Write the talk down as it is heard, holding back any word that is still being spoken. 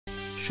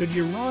Should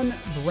you run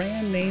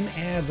brand name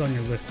ads on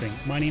your listing?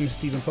 My name is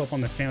Stephen Pope.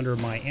 I'm the founder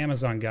of My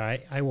Amazon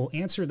Guy. I will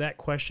answer that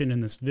question in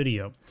this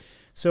video.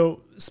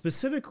 So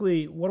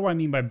specifically, what do I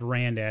mean by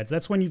brand ads?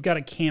 That's when you've got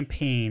a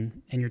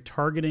campaign and you're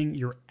targeting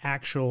your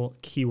actual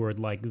keyword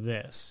like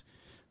this.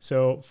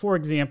 So for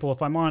example,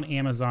 if I'm on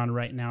Amazon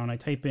right now and I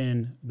type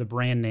in the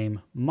brand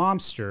name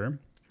Momster,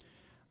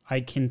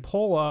 I can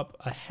pull up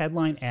a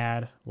headline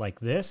ad like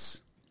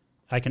this.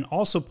 I can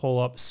also pull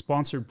up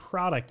sponsored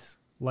product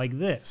like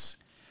this.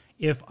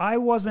 If I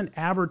wasn't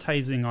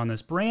advertising on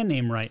this brand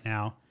name right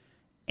now,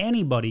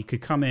 anybody could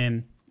come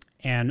in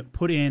and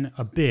put in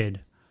a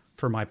bid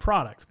for my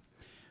product,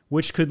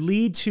 which could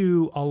lead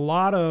to a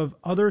lot of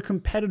other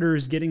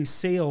competitors getting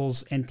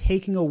sales and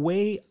taking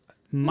away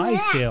my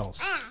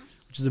sales,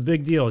 which is a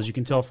big deal, as you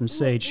can tell from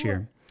Sage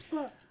here.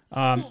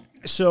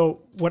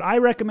 So what I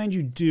recommend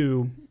you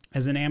do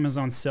as an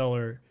Amazon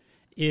seller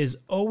is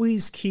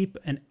always keep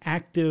an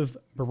active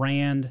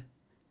brand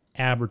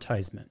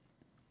advertisement.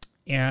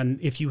 And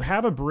if you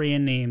have a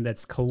brand name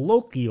that's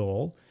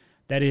colloquial,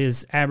 that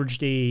is average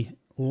day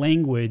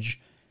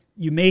language,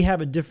 you may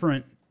have a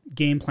different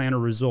game plan or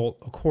result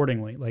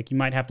accordingly. Like you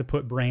might have to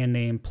put brand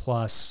name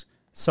plus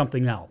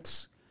something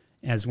else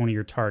as one of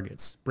your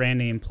targets, brand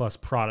name plus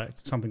product,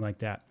 something like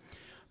that.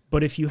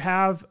 But if you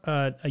have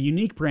a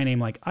unique brand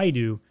name like I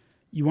do,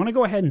 you want to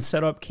go ahead and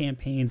set up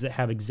campaigns that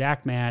have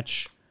exact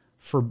match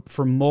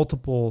for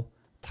multiple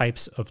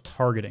types of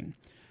targeting.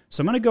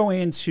 So I'm going to go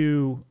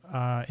into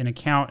an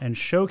account and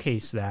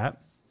showcase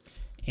that.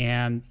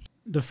 And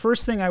the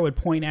first thing I would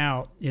point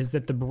out is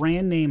that the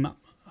brand name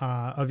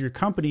of your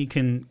company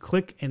can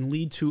click and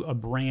lead to a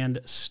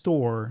brand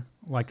store,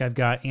 like I've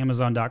got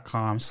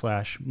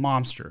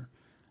Amazon.com/Momster.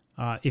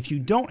 If you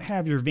don't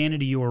have your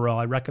vanity URL,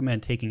 I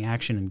recommend taking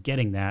action and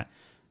getting that.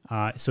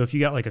 So if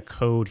you got like a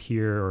code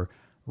here or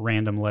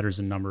random letters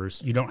and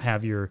numbers, you don't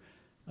have your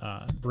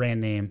brand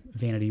name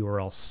vanity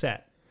URL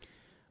set.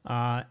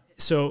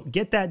 So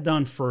get that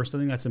done first. I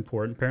think that's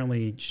important.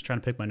 Apparently, just trying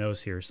to pick my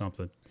nose here or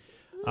something.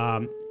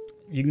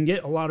 You can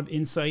get a lot of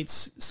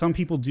insights. Some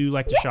people do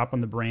like to shop on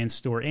the brand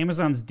store.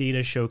 Amazon's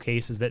data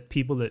showcases that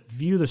people that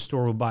view the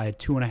store will buy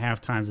 2.5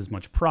 times as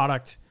much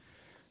product.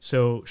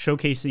 So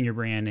showcasing your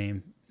brand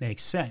name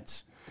makes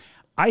sense.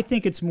 I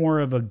think it's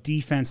more of a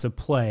defensive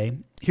play.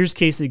 Here's a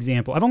case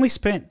example. I've only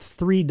spent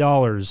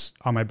 $3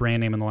 on my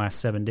brand name in the last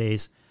 7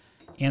 days,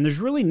 and there's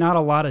really not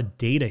a lot of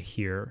data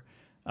here.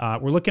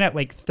 We're looking at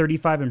like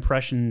 35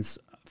 impressions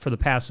for the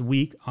past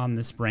week on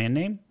this brand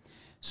name.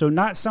 So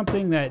not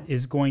something that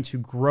is going to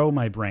grow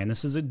my brand.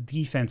 This is a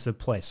defensive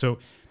play. So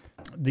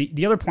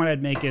the other point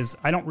I'd make is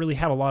I don't really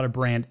have a lot of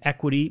brand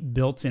equity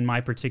built in my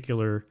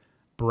particular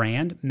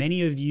brand.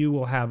 Many of you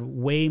will have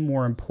way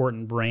more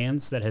important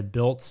brands that have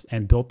built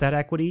that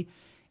equity.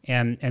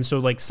 And so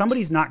like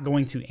somebody's not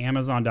going to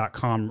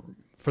Amazon.com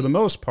for the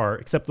most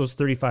part, except those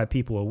 35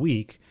 people a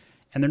week,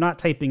 and they're not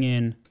typing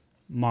in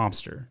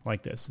Momster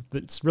like this.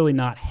 It's really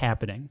not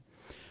happening.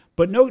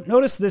 But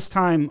notice this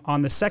time,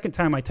 on the second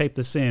time I typed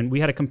this in, we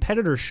had a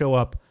competitor show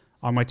up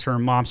on my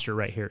term Momster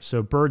right here.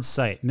 So Bird's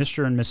Sight,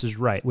 Mr. and Mrs.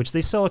 Right, which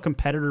they sell a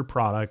competitor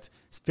product.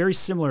 It's very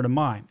similar to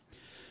mine.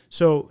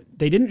 So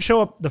they didn't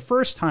show up the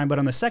first time, but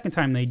on the second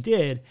time they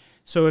did.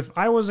 So if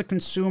I was a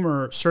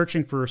consumer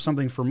searching for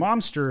something for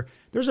Momster,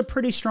 there's a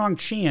pretty strong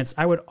chance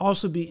I would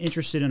also be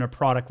interested in a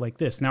product like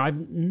this. Now,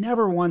 I've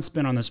never once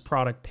been on this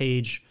product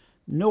page.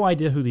 No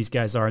idea who these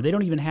guys are. They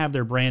don't even have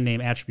their brand name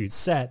attributes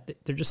set.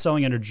 They're just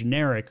selling under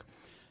generic.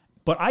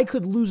 But I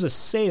could lose a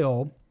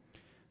sale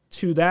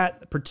to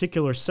that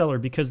particular seller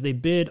because they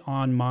bid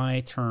on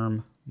my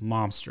term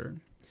Momster.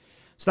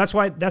 So that's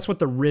what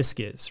the risk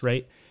is,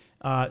 right?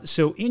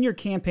 So in your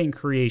campaign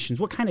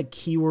creations, what kind of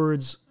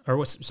keywords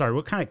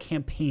what kind of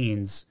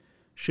campaigns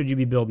should you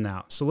be building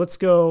out? So let's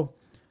go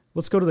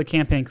to the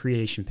campaign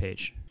creation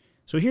page.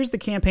 So here's the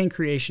campaign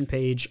creation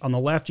page. On the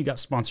left, you got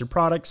sponsored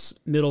products,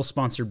 middle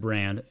sponsored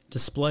brand.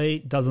 Display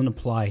doesn't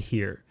apply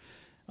here.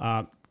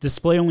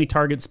 Display only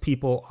targets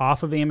people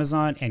off of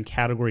Amazon and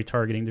category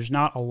targeting. There's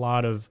not a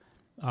lot of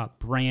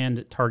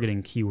brand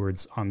targeting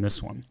keywords on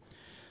this one.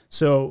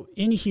 So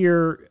in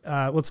here,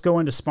 let's go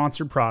into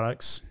sponsored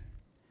products.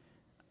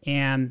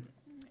 And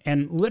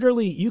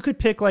literally, you could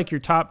pick like your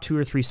top 2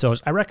 or 3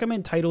 sellers. I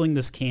recommend titling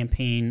this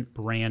campaign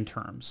brand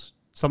terms.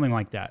 Something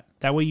like that.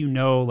 That way you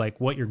know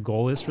like what your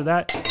goal is for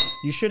that.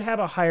 You should have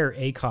a higher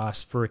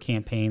ACoS for a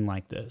campaign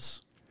like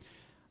this.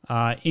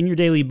 In your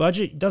daily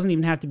budget, it doesn't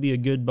even have to be a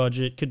good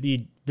budget. It could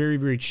be very,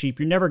 very cheap.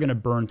 You're never going to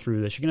burn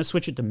through this. You're going to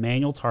switch it to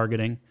manual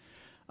targeting.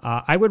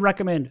 I would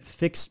recommend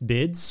fixed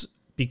bids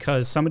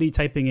because somebody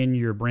typing in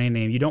your brand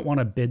name, you don't want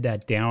to bid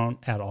that down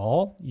at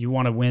all. You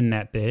want to win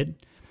that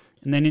bid.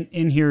 And then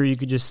in here, you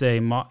could just say,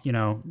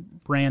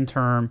 brand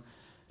term,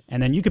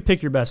 and then you could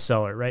pick your best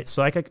seller, right?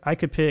 So I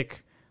could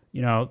pick,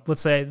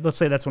 let's say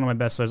that's one of my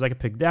best sellers. I could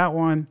pick that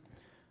one.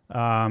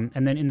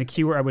 And then in the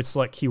keyword, I would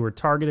select keyword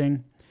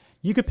targeting.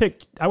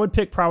 I would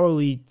pick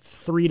probably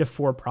 3 to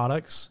 4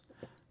 products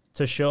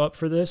to show up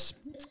for this.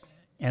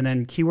 And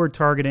then keyword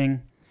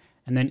targeting.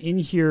 And then in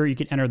here, you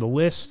can enter the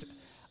list.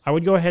 I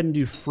would go ahead and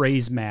do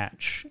phrase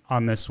match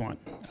on this one,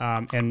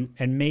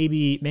 and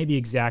maybe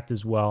exact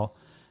as well.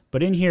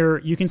 But in here,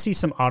 you can see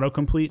some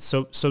autocomplete.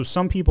 So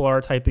some people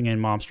are typing in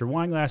Momster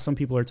wine glass, some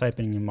people are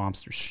typing in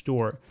Momster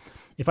store.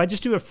 If I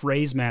just do a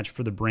phrase match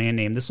for the brand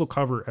name, this will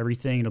cover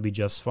everything. It'll be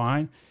just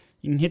fine.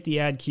 You can hit the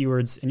add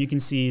keywords, and you can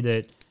see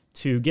that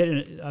to get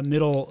a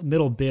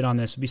middle bid on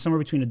this would be somewhere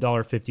between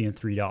 $1.50 and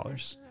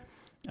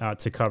 $3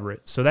 to cover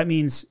it. So that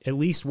means at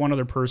least one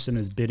other person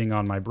is bidding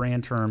on my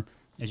brand term,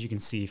 as you can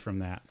see from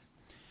that.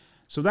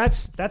 So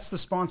that's the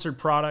sponsored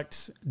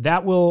product.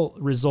 That will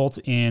result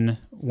in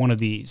one of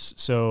these.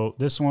 So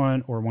this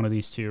one or one of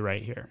these two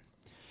right here.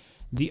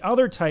 The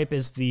other type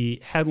is the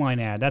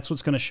headline ad. That's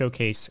what's going to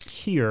showcase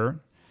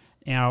here.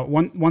 Now,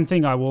 one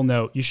thing I will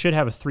note, you should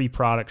have a 3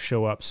 products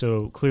show up.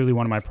 So clearly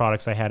one of my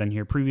products I had in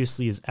here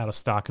previously is out of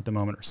stock at the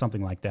moment or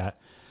something like that.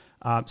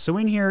 So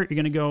in here, you're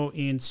going to go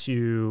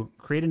into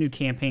create a new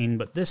campaign,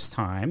 but this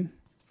time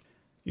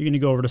you're going to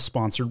go over to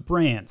sponsored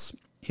brands.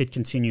 Hit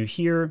continue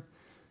here.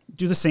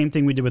 Do the same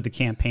thing we did with the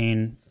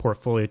campaign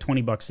portfolio,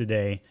 $20 a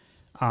day.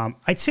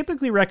 I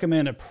typically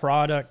recommend a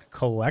product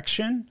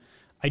collection.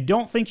 I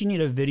don't think you need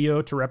a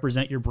video to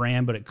represent your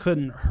brand, but it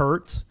couldn't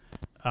hurt.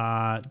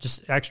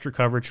 Just extra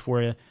coverage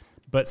for you.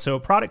 But so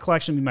product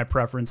collection would be my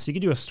preference. You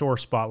could do a store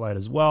spotlight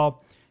as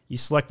well. You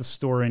select the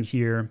store in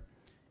here,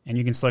 and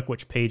you can select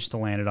which page to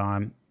land it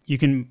on. You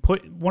can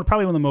put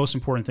probably one of the most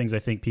important things I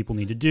think people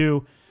need to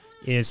do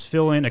is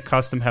fill in a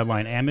custom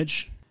headline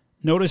image.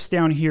 Notice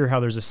down here how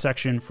there's a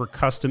section for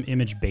custom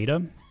image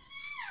beta.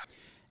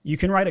 You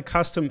can write a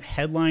custom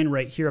headline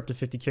right here up to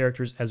 50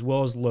 characters as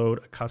well as load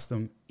a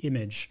custom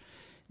image.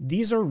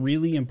 These are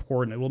really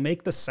important. It will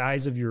make the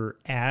size of your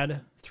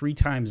ad 3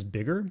 times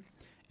bigger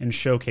and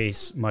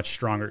showcase much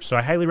stronger. So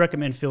I highly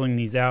recommend filling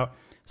these out.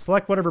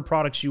 Select whatever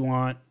products you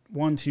want,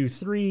 1, 2,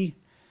 3,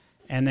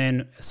 and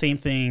then same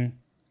thing,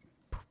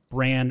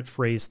 brand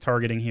phrase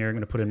targeting here. I'm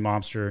going to put in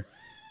Momster,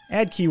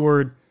 add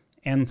keyword,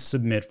 and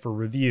submit for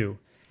review.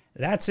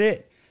 That's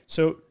it.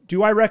 So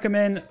do I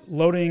recommend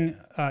loading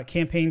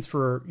campaigns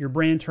for your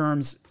brand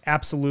terms?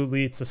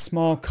 Absolutely. It's a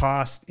small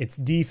cost. It's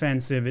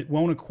defensive. It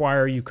won't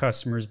acquire you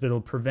customers, but it'll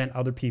prevent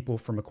other people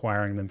from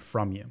acquiring them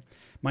from you.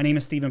 My name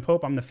is Stephen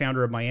Pope. I'm the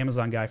founder of My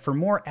Amazon Guy. For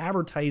more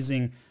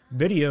advertising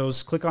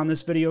videos, click on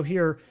this video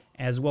here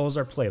as well as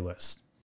our playlist.